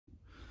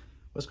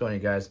What's going on,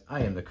 you guys?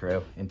 I am the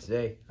Crow, and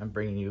today I'm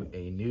bringing you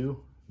a new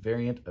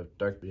variant of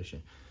Dark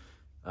Magician.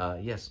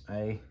 Yes,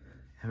 I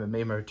haven't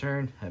made my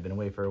return. I've been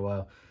away for a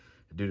while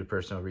due to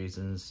personal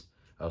reasons.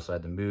 I also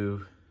had to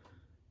move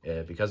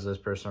because of those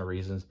personal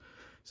reasons,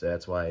 so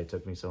that's why it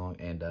took me so long.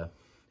 And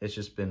it's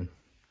just been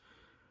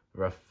a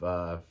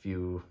rough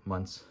few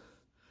months,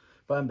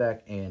 but I'm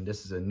back, and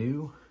this is a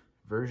new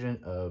version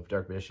of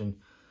Dark Magician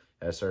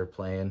I started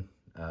playing.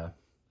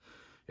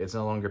 It's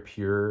no longer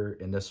pure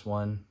in this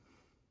one,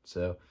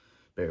 so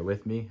bear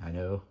with me. I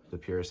know the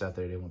purists out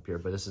there, they want pure,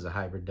 but this is a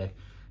hybrid deck.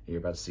 And you're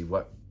about to see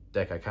what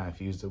deck I kind of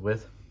fused it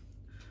with.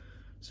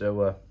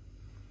 So,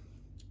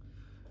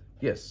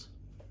 yes,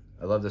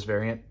 I love this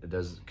variant. It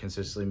does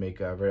consistently make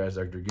Red Eyes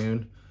Dark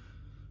Dragoon,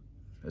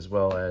 as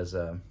well as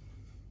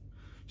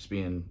just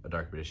being a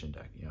Dark Magician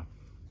deck, you know.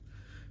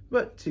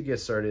 But to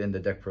get started in the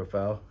deck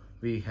profile,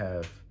 we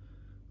have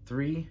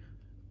 3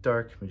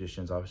 Dark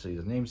Magicians. Obviously,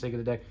 the namesake of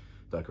the deck.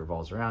 The deck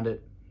revolves around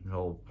it. The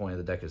whole point of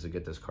the deck is to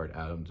get this card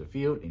out into the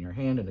field, in your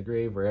hand, in the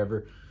grave,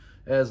 wherever,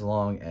 as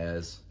long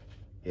as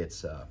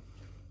it's out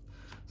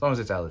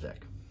of the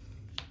deck,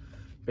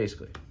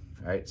 basically.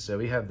 All right, so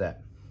we have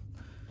that.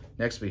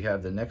 Next, we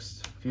have the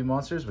next few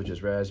monsters, which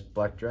is Red Eyes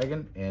Black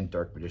Dragon and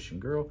Dark Magician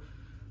Girl.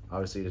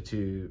 Obviously, the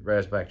 2 Red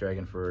Eyes Black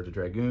Dragon for the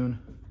Dragoon,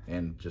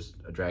 and just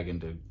a dragon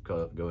to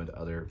go into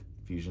other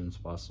fusions,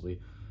 possibly,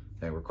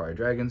 that require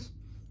dragons,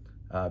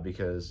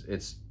 because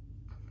it's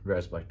Red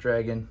Eyes Black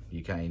Dragon.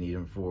 You kind of need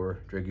him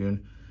for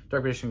Dragoon.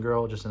 Dark Magician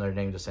Girl, just another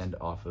name to send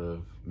off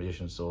of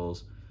Magician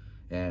Souls,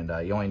 and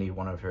you only need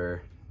one of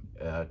her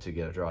to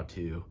get a draw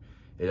 2.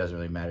 It doesn't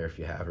really matter if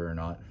you have her or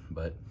not,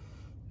 but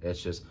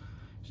it's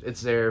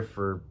there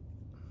for,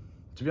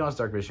 to be honest,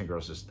 Dark Magician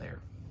Girl's just there.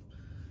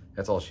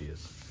 That's all she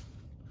is.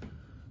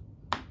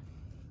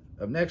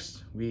 Up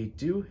next, we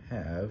do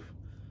have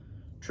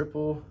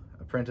Triple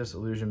Apprentice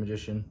Illusion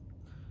Magician.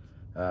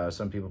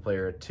 Some people play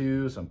her at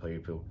 2, some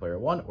people play her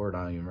at 1, or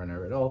not even run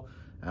her at all.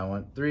 I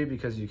want 3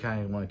 because you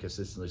kind of want to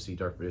consistently see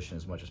Dark Magician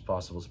as much as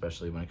possible,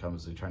 especially when it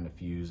comes to trying to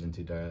fuse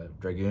into the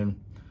Dragoon,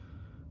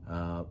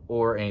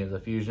 or any of the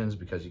fusions,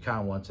 because you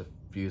kind of want to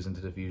fuse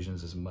into the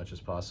fusions as much as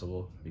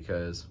possible,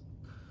 because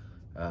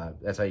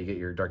that's how you get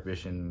your Dark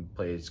Magician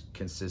plays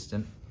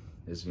consistent,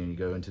 is when you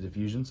go into the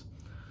fusions.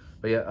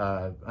 But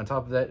yeah, on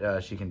top of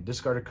that, she can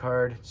discard a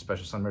card,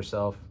 special summon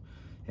herself,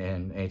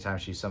 and anytime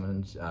she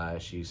summons,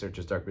 she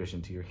searches Dark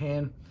Magician to your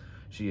hand.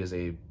 She is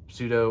a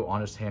pseudo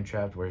honest hand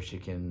trap where she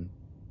can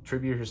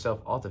tribute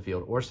herself off the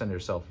field or send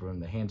herself from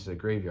the hand to the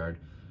graveyard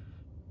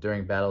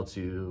during battle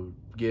to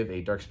give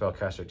a Dark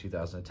Spellcaster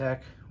 2000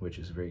 attack, which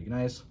is very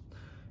nice.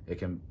 It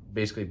can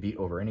basically beat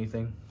over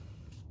anything.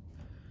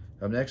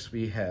 Up next,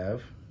 we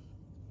have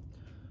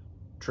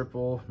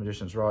Triple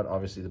Magician's Rod,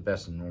 obviously the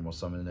best normal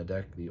summon in the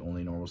deck, the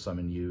only normal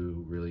summon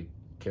you really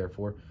care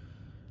for.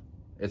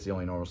 It's the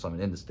only normal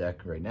summon in this deck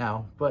right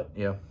now, but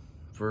you know,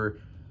 for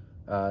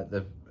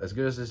as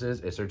good as this is,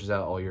 it searches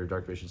out all your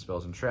Dark Vision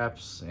spells and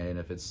traps, and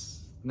if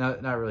it's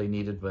not really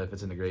needed, but if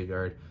it's in the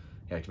graveyard,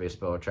 you activate a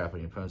spell or trap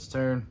on your opponent's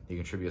turn. You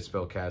can tribute a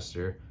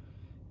spellcaster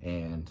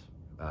and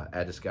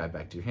add this guy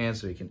back to your hand,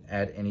 so you can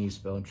add any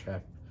spell and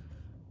trap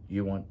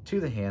you want to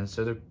the hand.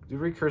 So the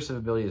recursive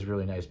ability is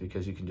really nice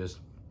because you can just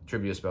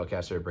tribute a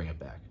spellcaster and bring it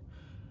back,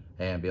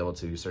 and be able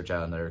to search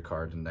out another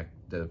card in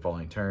the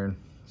following turn.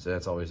 So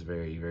that's always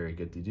very, very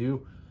good to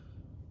do.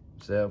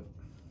 So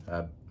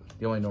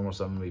the only normal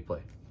summon we play.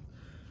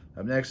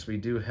 Up next, we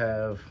do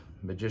have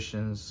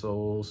Magician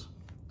Souls.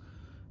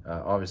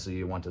 Obviously,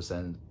 you want to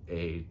send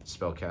a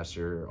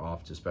spellcaster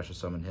off to special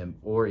summon him,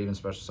 or even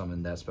special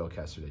summon that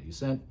spellcaster that you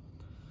sent.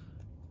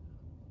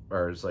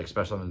 Or it's like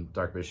special summon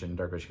Dark Magician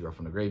Girl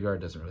from the graveyard.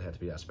 It doesn't really have to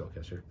be that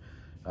spellcaster.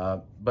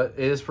 But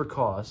it is for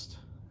cost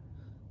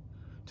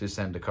to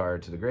send a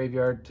card to the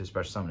graveyard to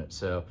special summon it.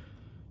 So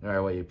no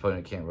matter what, your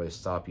opponent can't really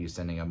stop you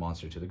sending a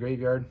monster to the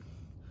graveyard.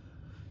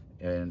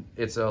 And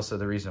it's also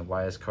the reason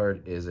why this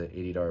card is an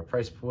 $80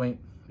 price point,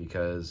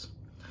 because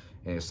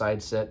in a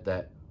side set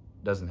that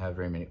doesn't have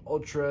very many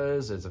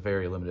ultras, it's a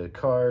very limited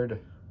card.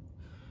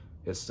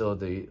 It's still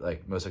the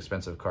most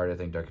expensive card I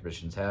think Dark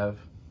Magicians have.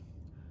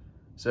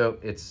 So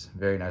it's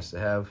very nice to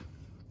have.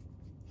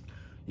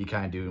 You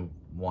kind of do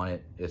want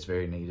it. It's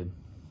very needed.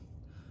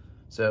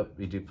 So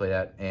we do play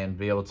that, and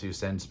be able to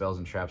send spells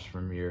and traps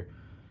from your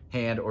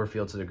hand or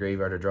field to the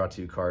graveyard or draw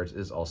 2 cards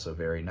is also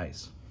very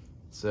nice.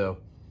 So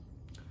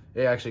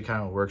it actually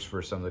kind of works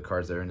for some of the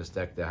cards that are in this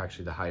deck. They're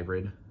actually the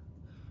hybrid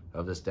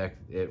of this deck.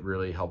 It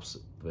really helps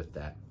with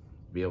that.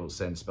 Be able to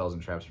send spells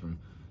and traps from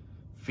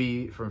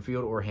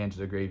field or hand to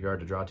the graveyard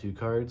to draw 2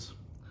 cards.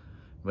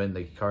 When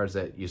the cards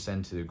that you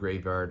send to the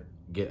graveyard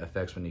get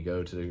effects when you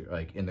go to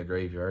the, in the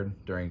graveyard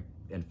during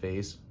end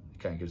phase, it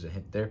kind of gives a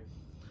hint there.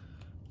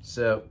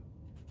 So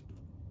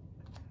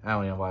I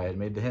don't know why I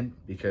made the hint,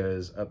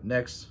 because up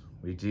next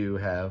we do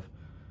have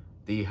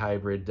the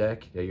hybrid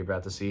deck that you're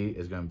about to see.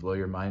 Is going to blow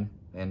your mind.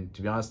 And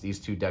to be honest, these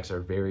 2 decks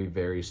are very,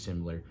 very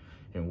similar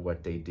in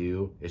what they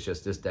do. It's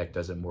just this deck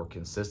does it more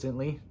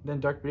consistently than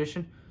Dark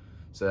Magician.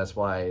 So that's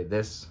why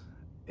this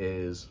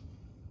is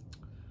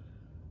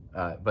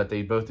But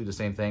they both do the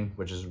same thing,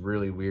 which is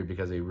really weird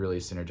because they really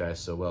synergize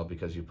so well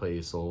because you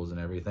play souls and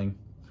everything.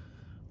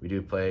 We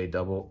do play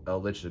double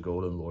Eldritch the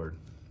Golden Lord.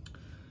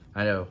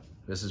 I know,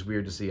 this is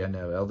weird to see, I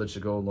know. Eldritch the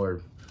Golden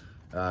Lord.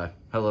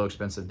 Hello,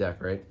 expensive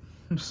deck, right?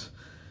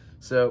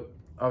 So,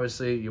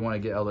 obviously, you want to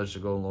get Eldritch the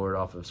Golden Lord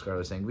off of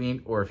Scarlet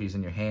Sanguine, or if he's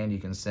in your hand, you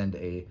can send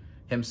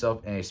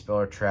himself and a spell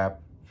or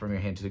trap from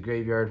your hand to the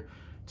graveyard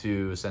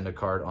to send a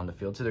card on the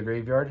field to the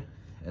graveyard.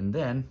 And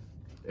then,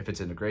 if it's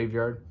in the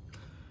graveyard,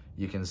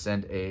 you can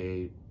send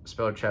a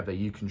spell or trap that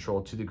you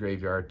control to the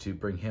graveyard to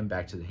bring him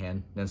back to the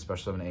hand. Then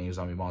special summon any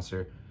zombie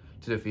monster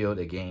to the field.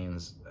 It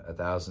gains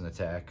 1,000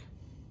 attack.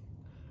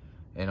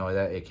 And only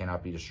that, it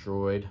cannot be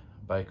destroyed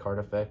by card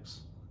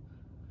effects.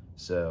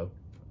 So,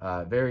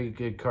 very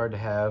good card to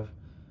have.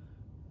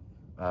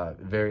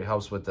 Very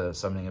helps with the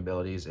summoning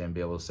abilities and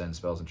be able to send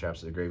spells and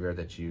traps to the graveyard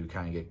that you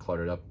kind of get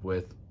cluttered up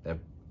with.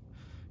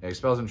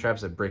 Spells and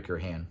traps that break your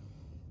hand.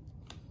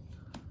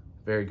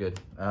 Very good.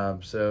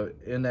 So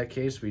in that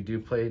case, we do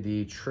play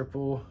the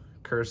triple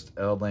Cursed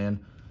Eldland,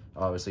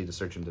 obviously to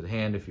search into the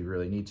hand if you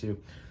really need to.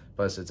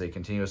 Plus, it's a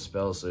continuous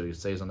spell, so it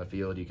stays on the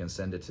field. You can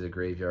send it to the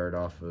graveyard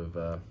off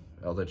of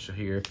Eldritch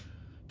here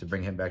to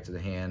bring him back to the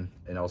hand,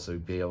 and also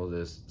be able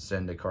to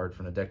send a card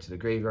from the deck to the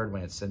graveyard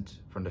when it's sent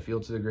from the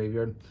field to the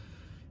graveyard.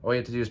 All you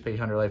have to do is pay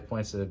 100 life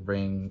points to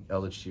bring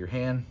Eldritch to your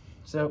hand.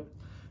 So,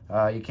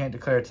 you can't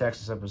declare attacks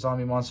except for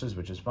zombie monsters,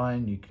 which is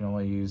fine. You can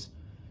only use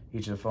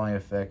each of the following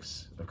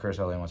effects of Cursed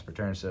Eldland once per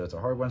turn. So it's a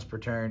hard once per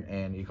turn,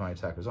 and you can only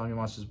attack with zombie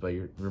monsters, but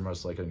you're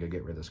most likely going to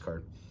get rid of this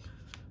card.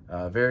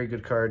 Very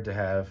good card to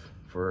have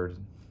for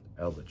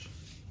Eldritch.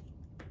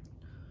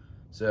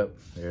 So,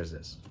 there's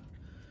this.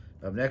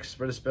 Up next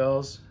for the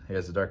spells,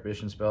 here's the Dark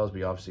Vision spells.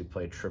 We obviously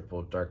play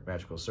triple Dark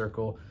Magical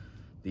Circle.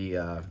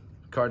 The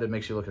card that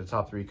makes you look at the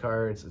top 3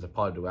 cards is a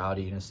Pot of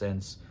Duality in a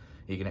sense.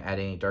 You can add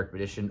any Dark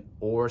Magician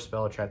or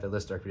spell or trap that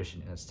lists Dark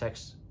Magician in its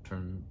text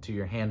to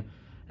your hand,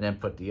 and then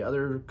put the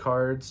other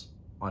cards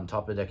on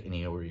top of the deck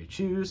any order you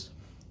choose.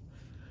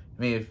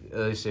 I mean, at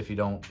least if you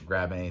don't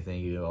grab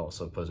anything, you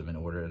also put them in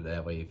order.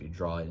 That way, if you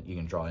draw it, you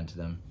can draw into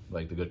them,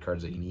 like the good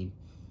cards that you need.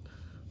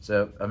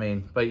 So, I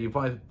mean, but you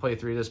probably play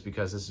 3 of this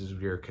because this is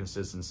your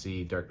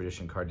consistency Dark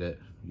Magician card that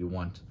you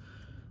want.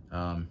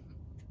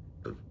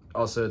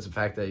 Also, it's the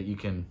fact that you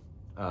can,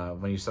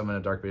 when you summon a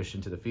Dark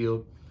Magician to the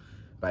field,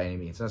 by any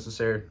means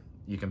necessary,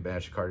 you can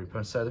banish a card you put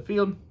inside the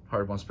field,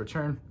 hard once per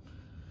turn.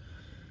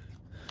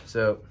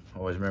 So,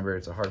 always remember,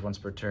 it's a hard once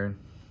per turn,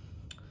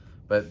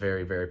 but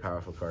very, very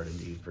powerful card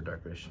indeed for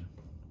Dark Magician.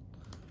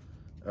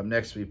 Up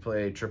next, we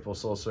play triple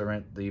Soul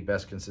Servant, the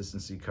best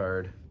consistency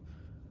card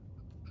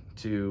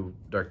to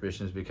Dark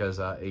Magicians because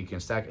you can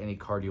stack any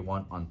card you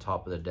want on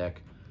top of the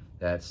deck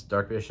that's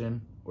Dark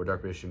Magician or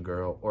Dark Magician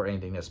Girl or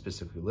anything that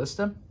specifically lists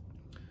them.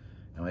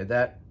 And like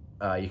that,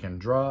 you can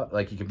draw,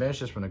 like you can banish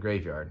this from the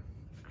graveyard.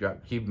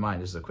 Keep in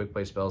mind, this is a quick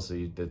play spell, so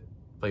you did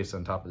place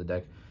on top of the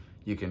deck.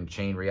 You can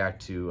chain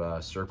react to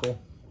Circle.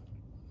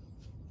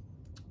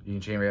 You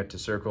can chain react to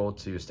Circle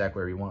to stack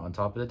wherever you want on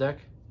top of the deck,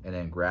 and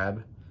then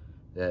grab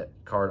that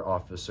card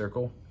off the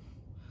Circle.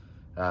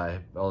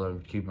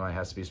 Although keep in mind, it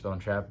has to be spell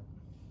and trap.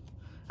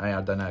 I mean,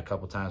 I've done that a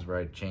couple times where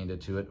I chained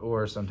it to it,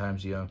 or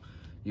sometimes you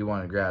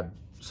want to grab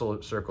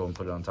Circle and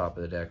put it on top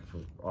of the deck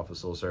off of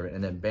Soul Servant,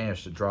 and then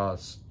banish to draw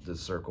the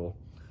Circle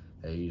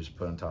that you just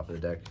put on top of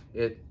the deck.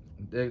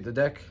 The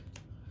deck,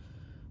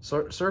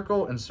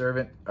 Circle and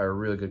Servant are a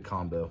really good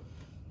combo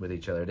with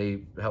each other. They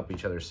help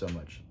each other so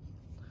much.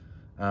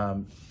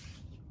 But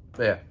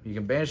yeah, you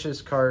can banish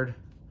this card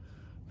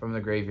from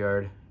the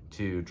graveyard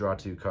to draw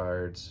 2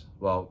 cards.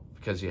 Well,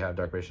 because you have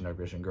Dark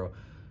Magician Girl.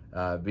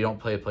 We don't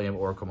play of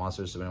Oracle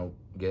monsters, so we don't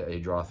get a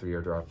draw 3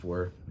 or draw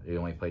 4. You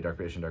only play Dark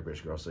Magician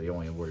Girl, so you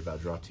only worry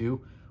about draw 2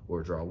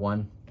 or draw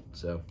 1.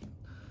 So,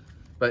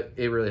 but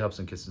it really helps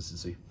in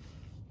consistency.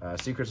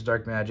 Secrets of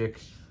Dark Magic,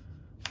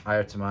 Eye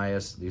of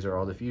Timaeus, these are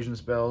all the fusion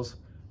spells.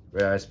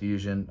 Red Eyes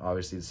Fusion,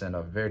 obviously to send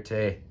off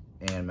Verte,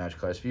 and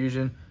Magical Eyes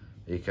Fusion,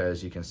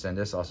 because you can send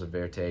this also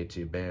Verte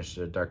to banish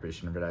the Dark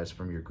Magician Red Eyes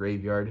from your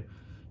graveyard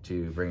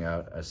to bring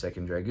out a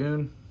second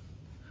Dragoon.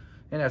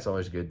 And that's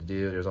always good to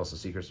do. There's also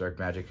Secrets of Dark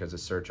Magic because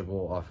it's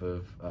searchable off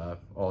of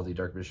all the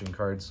Dark Magician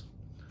cards.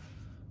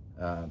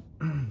 Other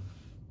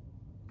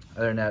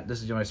than that,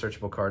 this is the only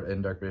searchable card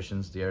in Dark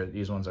Magicians.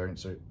 These ones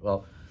aren't,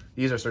 well,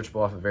 these are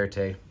searchable off of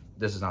Verte.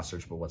 This is not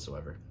searchable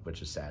whatsoever,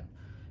 which is sad.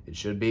 It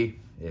should be.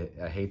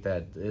 I hate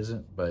that it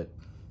isn't, but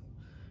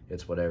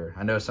it's whatever.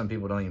 I know some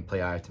people don't even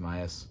play Eye of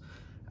Timaeus.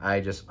 I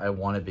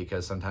want it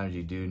because sometimes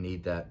you do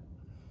need that.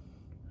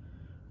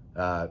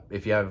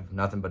 If you have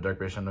nothing but Dark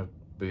Magician on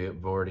the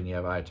board and you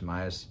have Eye of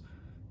Timaeus,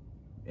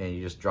 and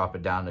you just drop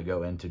it down to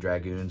go into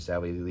Dragoons,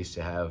 that way at least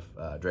you have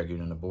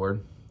Dragoon on the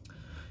board.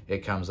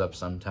 It comes up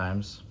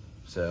sometimes,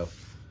 so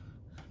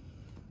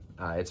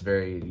it's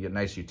very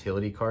nice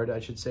utility card, I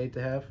should say,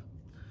 to have.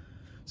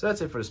 So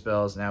that's it for the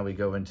spells. Now we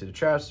go into the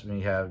traps.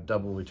 We have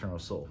Double Eternal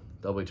Soul.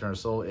 Double Eternal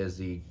Soul is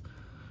the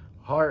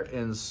heart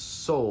and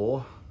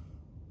soul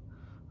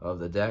of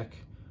the deck,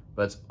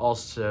 but it's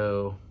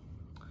also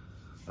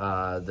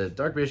The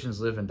Dark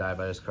Magicians live and die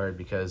by this card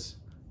because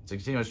it's a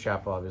continuous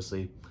trap,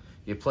 obviously.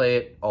 You play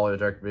it, all your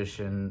Dark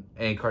Magician,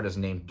 any card that's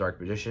named Dark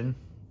Magician,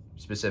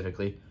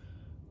 specifically,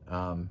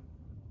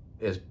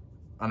 is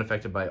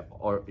unaffected by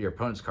all your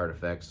opponent's card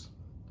effects.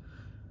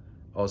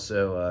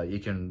 Also, you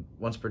can,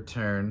 once per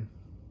turn,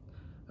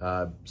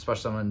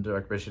 special summon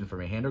Dark Magician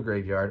from your hand or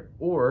graveyard,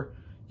 or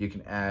you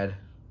can add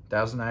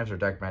Thousand Knives or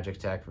Dark Magic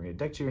attack from your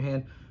deck to your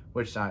hand,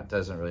 which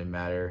doesn't really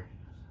matter.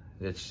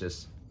 It's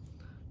just,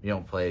 you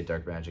don't play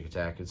Dark Magic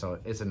attack.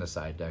 It's in the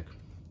side deck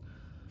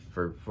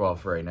for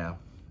right now.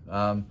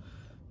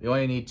 You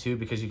only need 2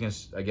 because you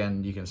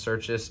can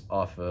search this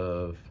off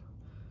of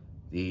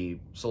the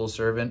Soul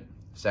Servant,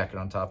 stack it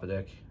on top of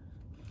deck.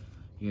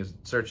 You can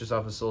search this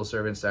off of Soul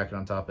Servant, stack it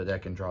on top of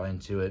deck, and draw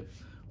into it,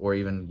 or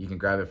even you can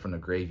grab it from the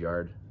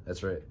graveyard.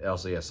 That's right.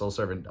 Also, yeah, Soul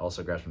Servant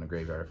also grabs from the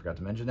graveyard. I forgot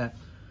to mention that.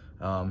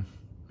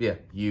 Yeah,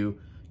 you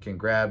can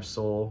grab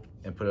Soul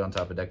and put it on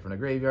top of deck from the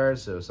graveyard,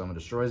 so if someone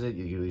destroys it,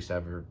 you at least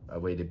have a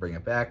way to bring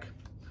it back.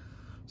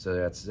 So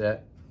that's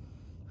that.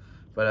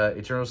 But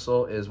Eternal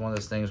Soul is one of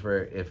those things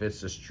where if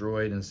it's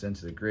destroyed and sent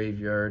to the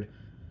graveyard,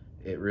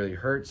 it really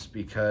hurts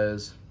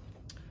because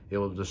it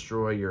will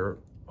destroy your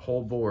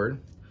whole board,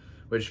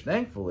 which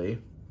thankfully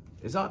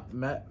is not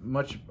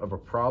much of a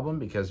problem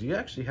because you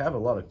actually have a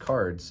lot of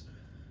cards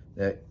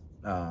that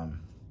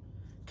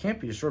can't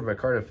be destroyed by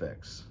card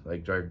effects,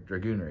 like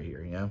Dragoon right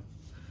here, you know?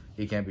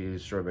 He can't be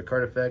destroyed by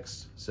card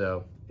effects,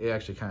 so it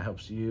actually kind of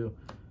helps you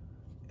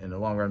in the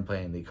long run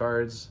playing the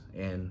cards,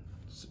 and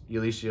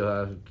at least you'll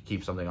have to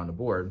keep something on the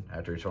board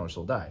after Eternal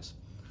Soul dies.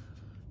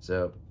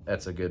 So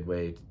that's a good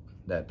way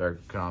that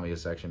Dark Konami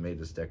has actually made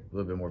this deck a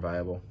little bit more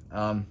viable.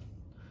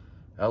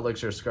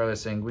 ELDLICH or Scarlet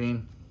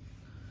Sanguine,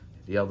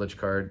 the ELDLICH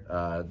card,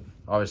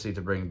 obviously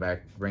to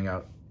bring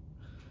out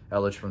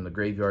ELDLICH from the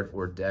graveyard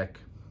or deck,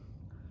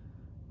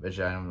 which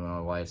I don't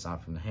know why it's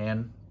not from the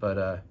hand,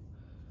 but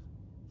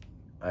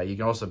you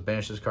can also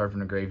banish this card from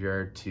the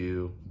graveyard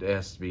to, it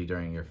has to be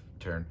during your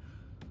turn.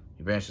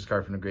 You banish this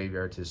card from the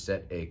graveyard to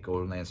set a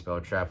Golden Land spell or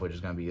trap, which is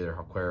going to be either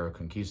Huaquero or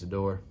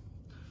Conquistador.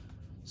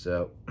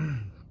 So,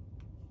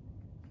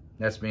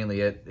 that's mainly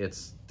it.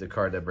 It's the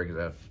card that brings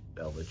out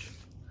ELDLICH.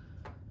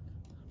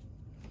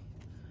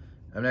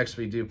 Up next,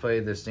 we do play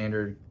the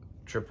standard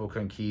triple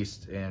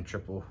Conquist and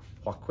triple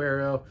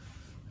Huaquero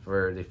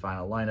for the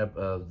final lineup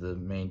of the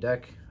main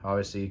deck.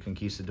 Obviously,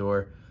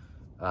 Conquistador,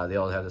 they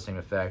all have the same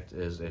effect,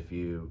 is if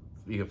you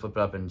can flip it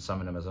up and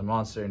summon them as a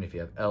monster, and if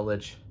you have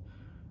ELDLICH,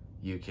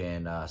 you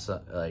can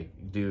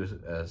do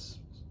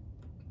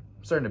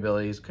certain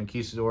abilities.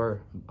 Conquistador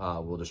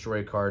will destroy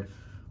a card.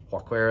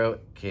 Huaquero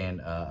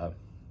can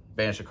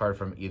banish a card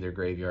from either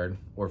graveyard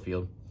or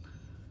field.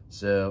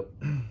 So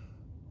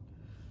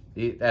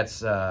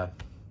that's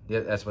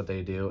what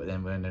they do. And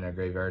then when in a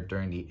graveyard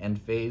during the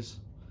end phase,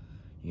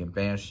 you can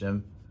banish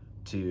them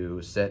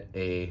to set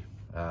a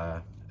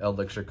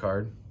ELDLICH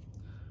card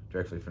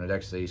directly from the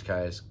deck. So these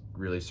guys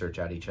really search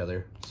out each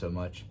other so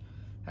much.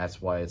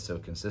 That's why it's so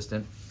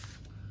consistent.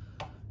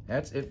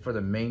 That's it for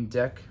the main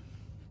deck.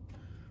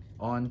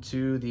 On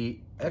to the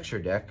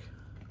extra deck.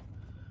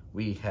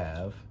 We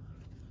have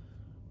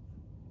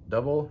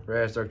double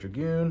Raz Dark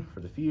Dragoon for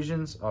the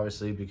fusions,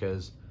 obviously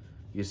because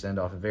you send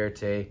off a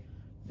Verte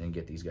and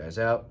get these guys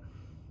out.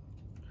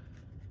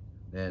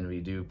 Then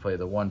we do play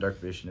the 1 Dark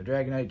Vision of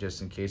Dragonite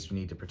just in case we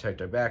need to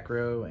protect our back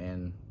row,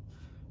 and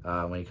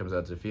when he comes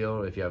out to the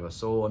field, if you have a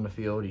soul on the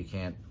field, you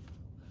can't,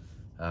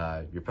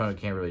 your opponent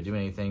can't really do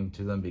anything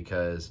to them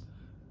because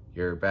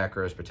your back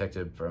row is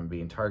protected from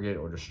being targeted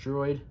or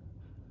destroyed,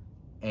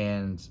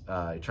 and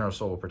Eternal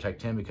Soul will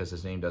protect him because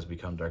his name does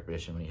become Dark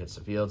Vision when he hits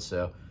the field.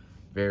 So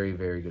very,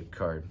 very good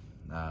card.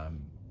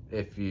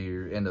 If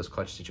you're in those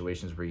clutch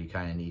situations where you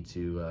kind of need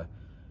to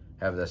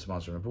have this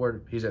monster on the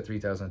board, he's at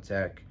 3,000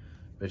 attack,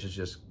 which is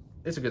just,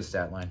 it's a good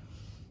stat line.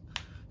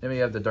 Then we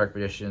have the Dark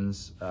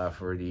Magicians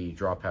for the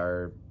draw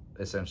power,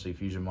 essentially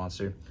fusion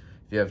monster.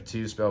 If you have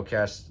 2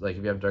 spellcasts, like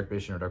if you have Dark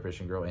Magician or Dark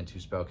Magician Girl and 2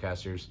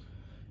 spellcasters,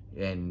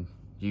 and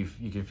you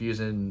can fuse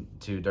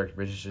into Dark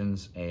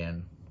Magicians,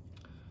 and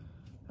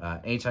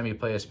anytime you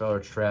play a spell or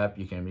trap,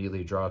 you can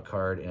immediately draw a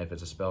card, and if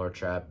it's a spell or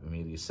trap,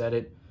 immediately set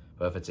it.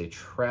 But if it's a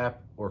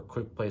trap or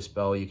quick play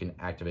spell, you can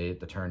activate it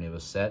the turn it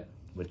was set,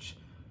 which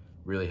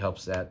really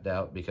helps that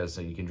out because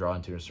you can draw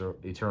into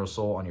Eternal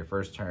Soul on your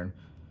first turn,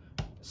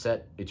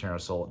 set Eternal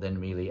Soul, then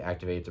immediately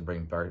activate it to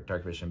bring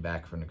Dark Vision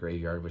back from the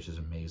graveyard, which is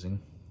amazing.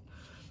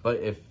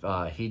 But if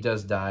he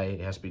does die,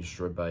 it has to be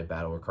destroyed by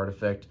battle or card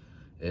effect.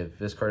 If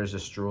this card is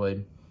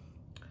destroyed,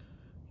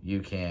 you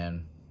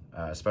can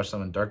special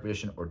summon Dark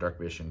Vision or Dark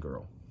Vision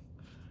Girl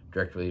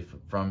directly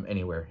from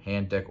anywhere,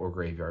 hand, deck, or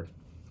graveyard.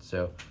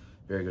 So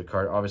very good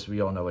card. Obviously,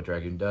 we all know what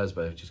Dragoon does,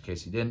 but just in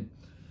case he didn't,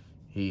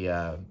 he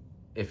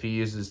if he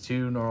uses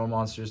 2 normal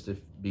monsters to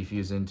be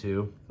fused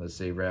into, let's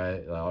say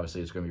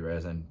obviously it's going to be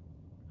Raz and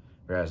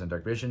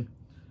Dark Vision,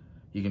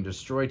 you can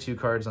destroy 2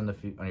 cards on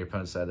your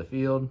opponent's side of the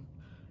field,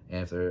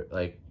 and if they're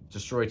like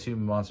destroy 2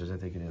 monsters, I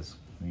think it is.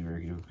 Let me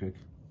real quick.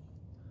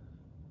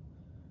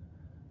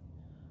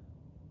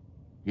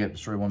 Yep,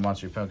 destroy one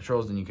monster your opponent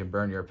controls, then you can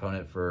burn your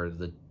opponent for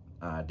the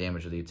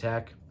damage of the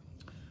attack.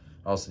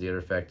 Also, the other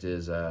effect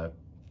is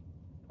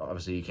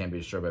obviously you can't be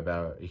destroyed by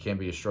battle. You can't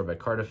be destroyed by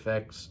card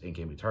effects and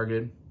can't be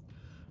targeted.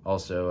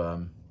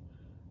 Also,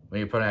 when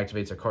your opponent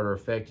activates a card or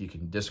effect, you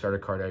can discard a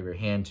card out of your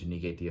hand to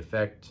negate the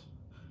effect,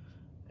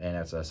 and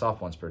that's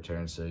soft once per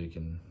turn, so you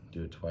can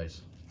do it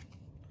twice.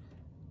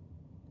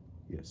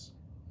 Yes,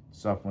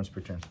 soft once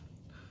per turn.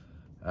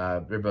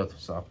 They're both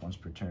soft ones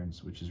per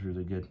turns, which is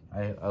really good.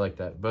 I like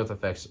that. Both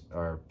effects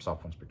are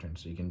soft ones per turn,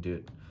 so you can do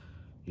it.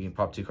 You can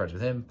pop 2 cards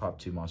with him, pop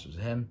 2 monsters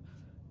with him,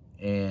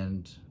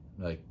 and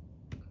like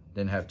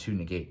then have 2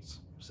 negates.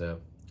 So,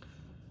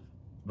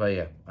 but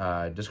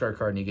yeah, discard a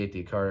card, negate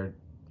the card,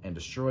 and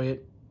destroy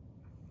it.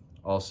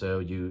 Also,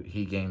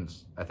 he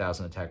gains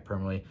 1,000 attack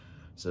permanently.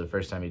 So the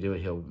first time you do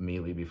it, he'll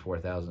immediately be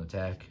 4,000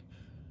 attack.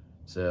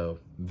 So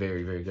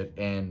very, very good,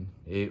 and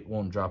it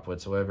won't drop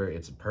whatsoever.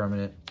 It's a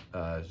permanent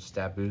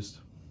stat boost.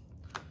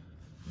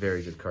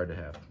 Very good card to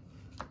have.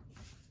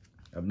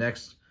 Up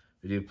next,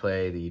 we do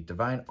play the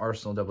Divine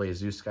Arsenal AA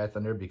Zeus Sky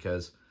Thunder,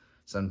 because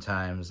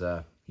sometimes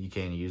you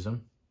can use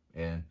them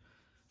and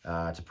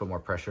to put more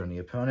pressure on the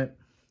opponent.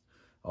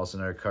 Also,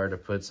 another card to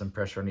put some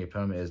pressure on the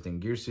opponent is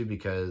Dingirsu,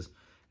 because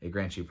it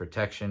grants you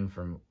protection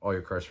from all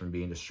your cards from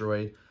being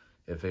destroyed.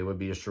 If they would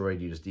be destroyed,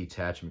 you just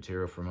detach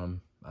material from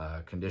them.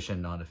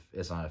 Condition,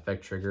 it's not an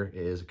effect trigger,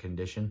 it is a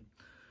condition,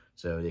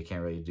 so they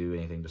can't really do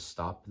anything to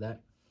stop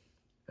that.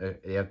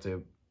 They have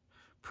to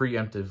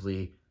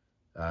preemptively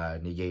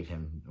negate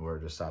him in order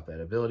to stop that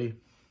ability,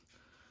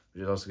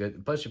 which is also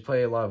good. Plus, you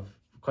play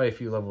quite a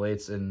few level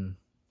 8s and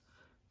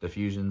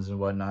diffusions and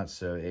whatnot,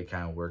 so it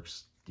kind of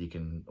works. You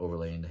can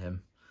overlay into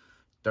him.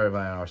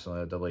 Divine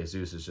Arsenal AA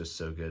Zeus is just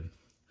so good.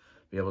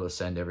 Be able to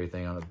send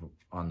everything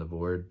on the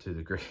board to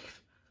the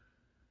grave.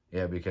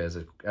 Yeah, because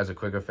as a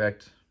quick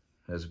effect,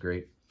 that's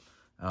great.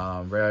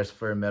 Red Eyes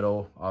Flare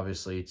Metal,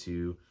 obviously,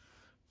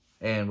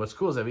 and what's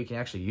cool is that we can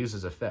actually use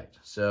his effect.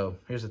 So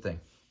here's the thing.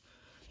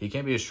 He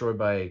can't be destroyed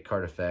by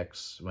card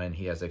effects when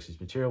he has Xyz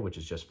material, which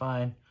is just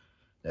fine.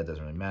 That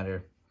doesn't really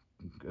matter.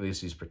 At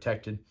least he's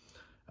protected.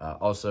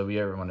 Also,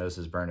 everyone knows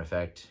his burn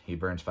effect. He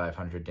burns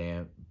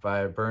 500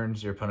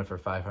 burns your opponent for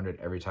 500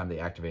 every time they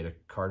activate a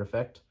card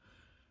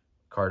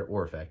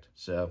or effect.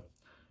 So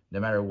no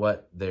matter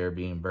what, they're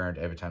being burned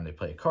every time they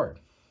play a card.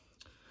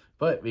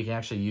 But we can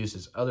actually use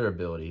his other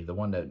ability, the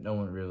one that no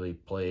one really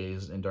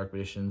plays in Dark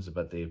Editions,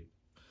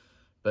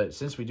 but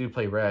since we do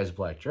play Red Eyes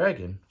Black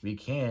Dragon, we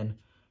can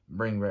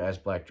bring Red Eyes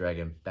Black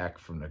Dragon back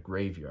from the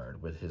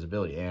graveyard with his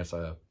ability, and it's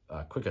a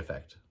quick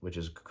effect, which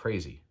is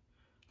crazy.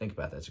 Think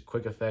about that. It's a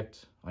quick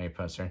effect on your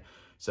opponent's turn.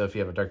 So if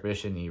you have a Dark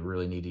Edition and you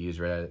really need to use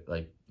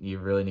you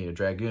really need a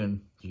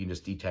Dragoon, you can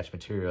just detach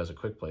material as a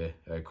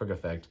quick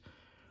effect,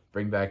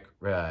 bring back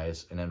Red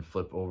Eyes, and then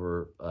flip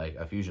over like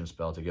a fusion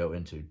spell to go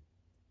into,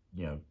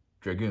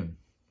 Dragoon.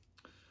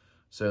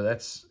 So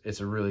it's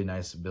a really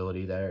nice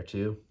ability there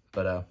too.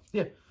 But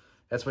yeah,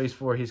 that's what he's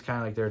for. He's kind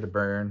of like there to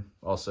burn,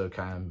 also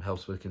kind of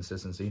helps with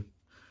consistency.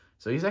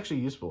 So he's actually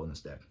useful in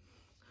this deck.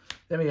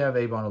 Then we have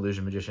Abon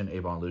Illusion Magician.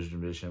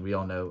 We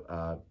all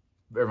know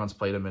everyone's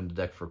played him in the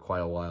deck for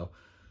quite a while.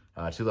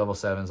 2 level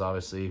 7s,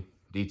 obviously.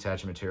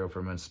 Detach material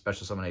from him,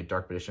 special summon a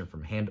Dark Magician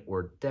from hand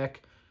or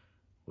deck,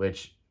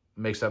 which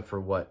makes up for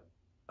what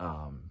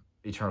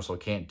Eternal Soul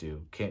can't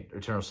do.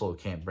 Eternal Soul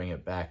can't bring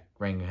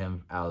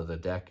him out of the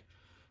deck.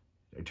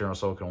 Eternal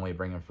Soul can only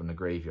bring him from the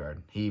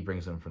graveyard. He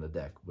brings him from the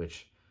deck,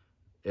 which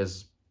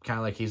is kind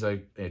of like he's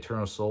like an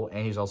Eternal Soul,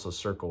 and he's also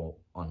Circle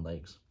on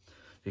legs.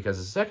 Because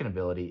his second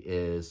ability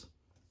is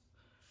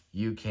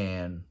you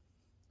can,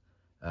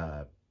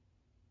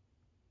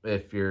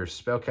 if your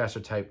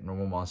spellcaster type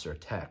normal monster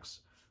attacks,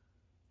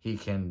 he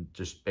can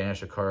just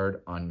banish a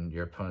card on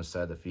your opponent's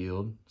side of the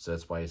field. So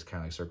that's why he's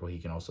kind of like Circle. He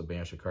can also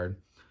banish a card.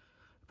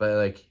 But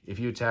like if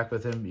you attack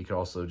with him, you can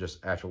also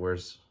just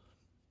afterwards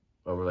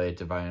overlay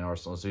Divine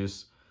Arsenal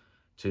Zeus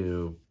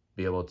to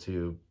be able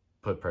to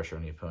put pressure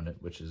on the opponent,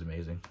 which is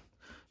amazing.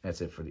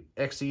 That's it for the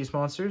Xyz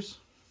monsters.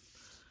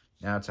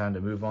 Now time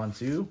to move on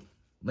to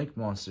Link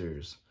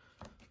monsters.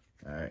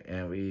 All right,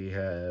 and we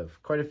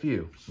have quite a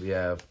few. We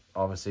have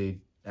obviously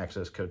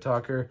Access Code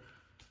Talker.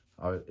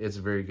 It's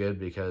very good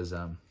because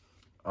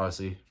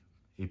obviously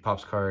he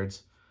pops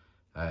cards,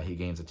 he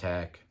gains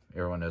attack.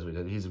 Everyone knows what he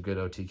did. He's a good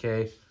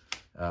OTK.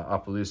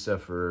 Appaloosa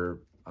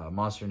for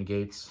monster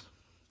negates.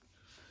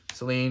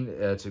 Celine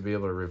to be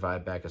able to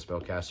revive back a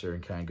spellcaster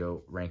and kind of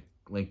go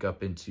link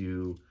up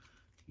into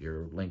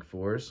your Link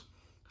 4s.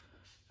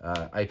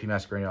 IP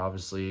Masquerade,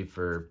 obviously,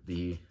 for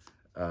the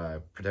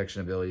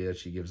protection ability that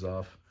she gives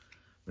off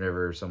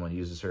whenever someone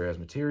uses her as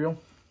material.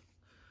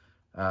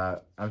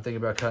 I'm thinking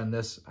about cutting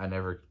this. I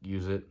never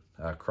use it.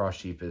 Cross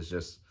Sheep is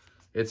just,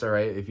 it's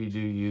alright if you do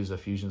use a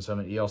fusion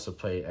summon. You also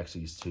play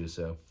Xyz too,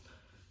 so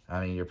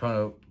I mean, your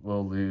opponent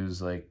will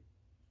lose like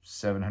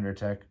 700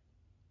 attack.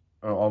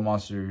 Or all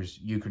monsters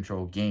you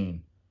control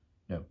gain.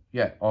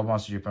 All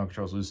monsters your opponent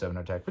controls lose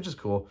 700 attack, which is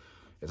cool.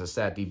 It's a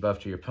stat debuff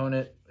to your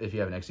opponent if you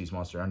have an Xyz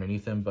monster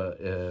underneath him, but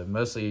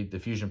mostly the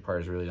fusion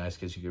part is really nice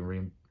because you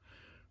can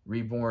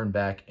reborn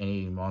back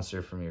any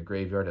monster from your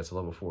graveyard that's a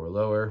level 4 or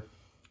lower,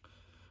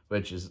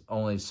 which is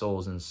only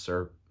souls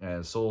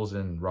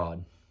and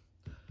rod.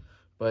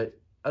 But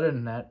other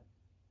than that,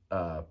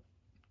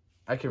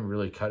 I can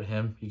really cut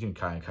him. You can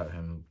kind of cut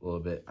him a little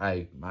bit.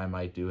 I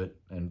might do it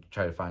and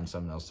try to find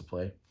someone else to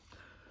play.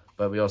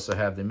 But we also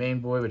have the main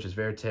boy, which is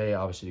Verte,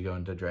 obviously to go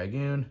into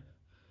Dragoon.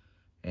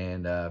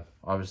 And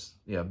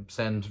obviously,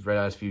 send Red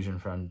Eyes Fusion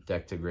from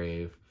deck to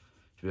grave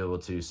to be able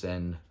to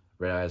send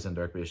Red Eyes and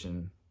Dark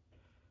Vision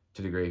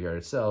to the graveyard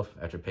itself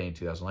after paying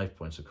 2,000 life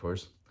points, of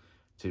course,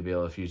 to be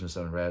able to fusion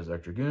summon Red Eyes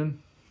Dark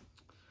Dragoon.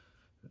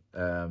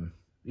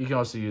 You can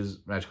also use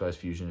Magical Eyes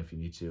Fusion if you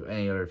need to.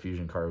 Any other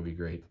fusion card would be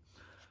great.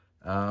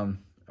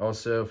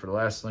 Also, for the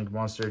last Link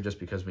monster, just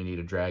because we need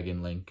a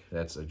Dragon Link,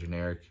 that's a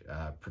generic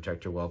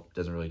Protector Whelp.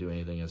 Doesn't really do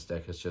anything in this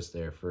deck. It's just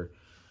there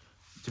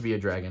to be a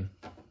dragon.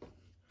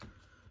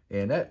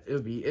 And that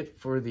would be it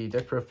for the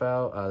deck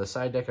profile. The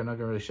side deck I'm not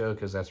going to really show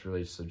because that's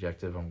really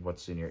subjective on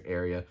what's in your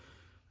area.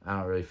 I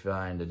don't really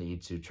find the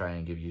need to try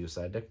and give you a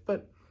side deck,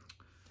 but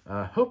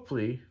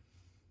hopefully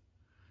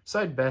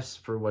side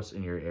best for what's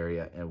in your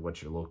area and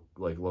what your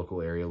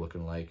local area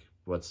looking like,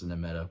 what's in the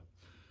meta.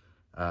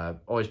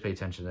 Always pay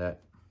attention to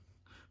that.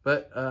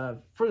 But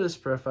for this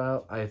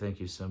profile, I thank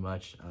you so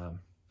much.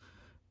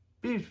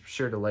 Be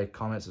sure to like,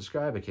 comment,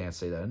 subscribe. I can't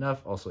say that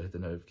enough. Also hit the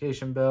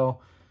notification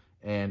bell.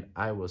 And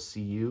I will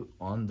see you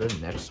on the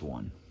next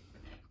one.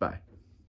 Bye.